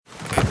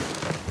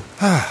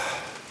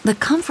The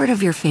comfort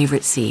of your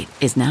favorite seat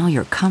is now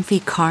your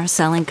comfy car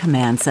selling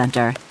command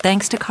center,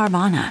 thanks to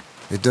Carvana.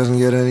 It doesn't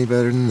get any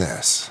better than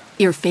this.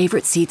 Your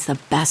favorite seat's the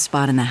best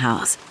spot in the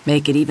house.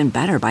 Make it even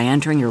better by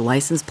entering your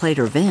license plate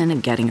or VIN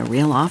and getting a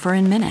real offer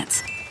in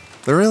minutes.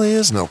 There really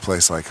is no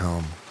place like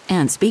home.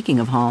 And speaking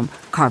of home,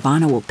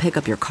 Carvana will pick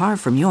up your car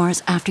from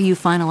yours after you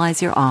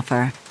finalize your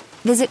offer.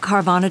 Visit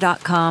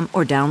Carvana.com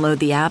or download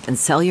the app and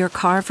sell your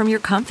car from your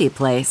comfy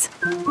place.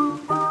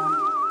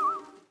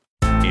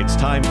 It's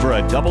time for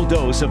a double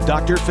dose of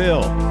Dr.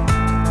 Phil.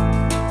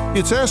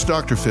 It's Ask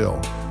Dr. Phil.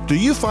 Do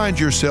you find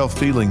yourself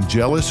feeling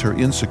jealous or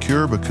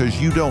insecure because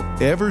you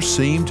don't ever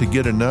seem to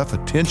get enough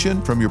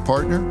attention from your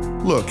partner?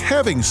 Look,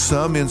 having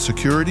some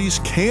insecurities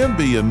can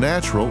be a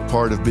natural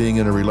part of being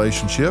in a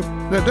relationship.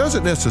 That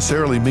doesn't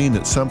necessarily mean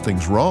that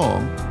something's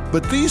wrong,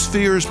 but these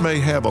fears may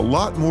have a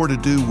lot more to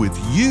do with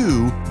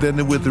you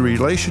than with the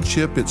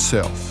relationship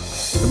itself.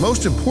 The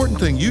most important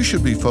thing you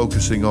should be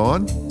focusing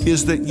on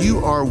is that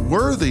you are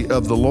worthy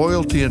of the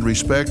loyalty and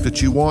respect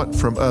that you want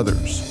from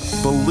others.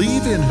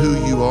 Believe in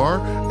who you are,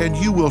 and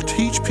you will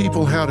teach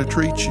people how to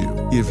treat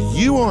you. If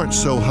you aren't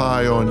so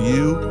high on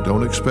you,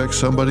 don't expect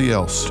somebody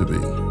else to be.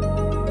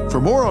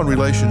 For more on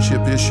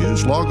relationship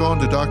issues, log on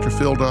to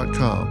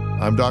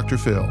drphil.com. I'm Dr.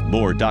 Phil.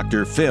 More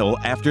Dr. Phil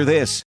after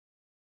this.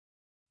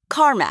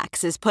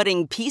 CarMax is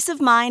putting peace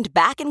of mind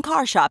back in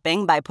car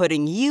shopping by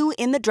putting you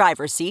in the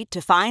driver's seat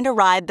to find a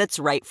ride that's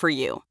right for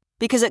you.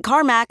 Because at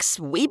CarMax,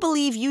 we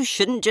believe you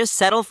shouldn't just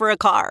settle for a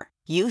car.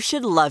 You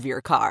should love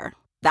your car.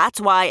 That's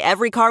why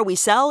every car we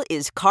sell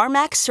is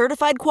CarMax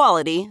certified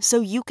quality, so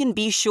you can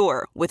be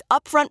sure with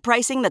upfront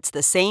pricing that's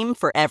the same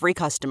for every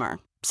customer.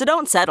 So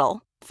don't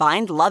settle.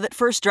 Find love at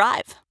first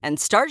drive and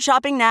start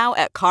shopping now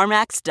at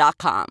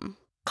CarMax.com.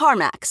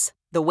 CarMax,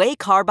 the way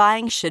car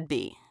buying should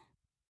be.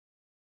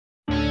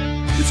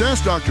 It's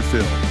Ask Dr.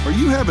 Phil. Are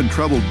you having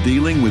trouble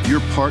dealing with your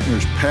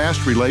partner's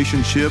past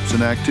relationships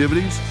and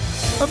activities?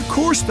 Of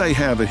course they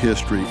have a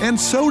history, and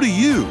so do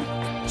you.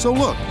 So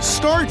look,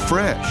 start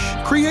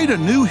fresh. Create a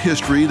new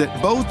history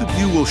that both of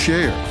you will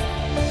share.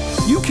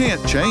 You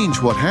can't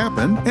change what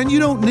happened, and you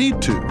don't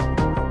need to.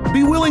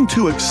 Be willing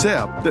to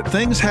accept that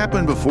things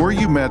happened before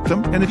you met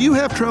them, and if you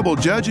have trouble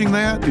judging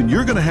that, then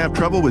you're going to have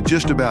trouble with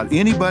just about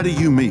anybody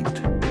you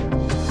meet.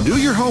 Do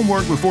your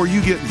homework before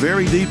you get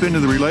very deep into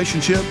the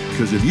relationship,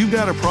 because if you've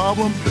got a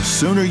problem, the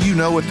sooner you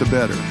know it, the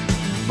better.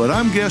 But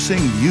I'm guessing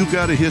you've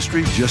got a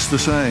history just the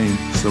same,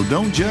 so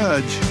don't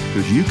judge,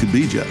 because you could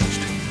be judged.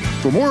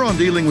 For more on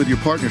dealing with your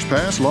partner's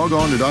past, log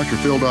on to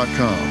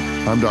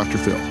drphil.com. I'm Dr.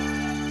 Phil.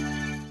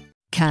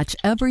 Catch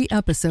every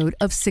episode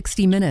of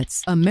 60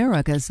 Minutes,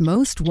 America's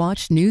most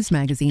watched news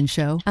magazine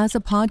show, as a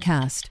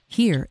podcast.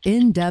 Hear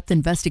in-depth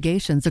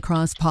investigations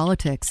across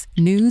politics,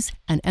 news,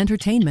 and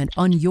entertainment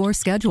on your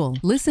schedule.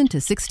 Listen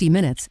to 60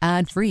 Minutes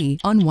ad-free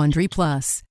on Wondery Plus.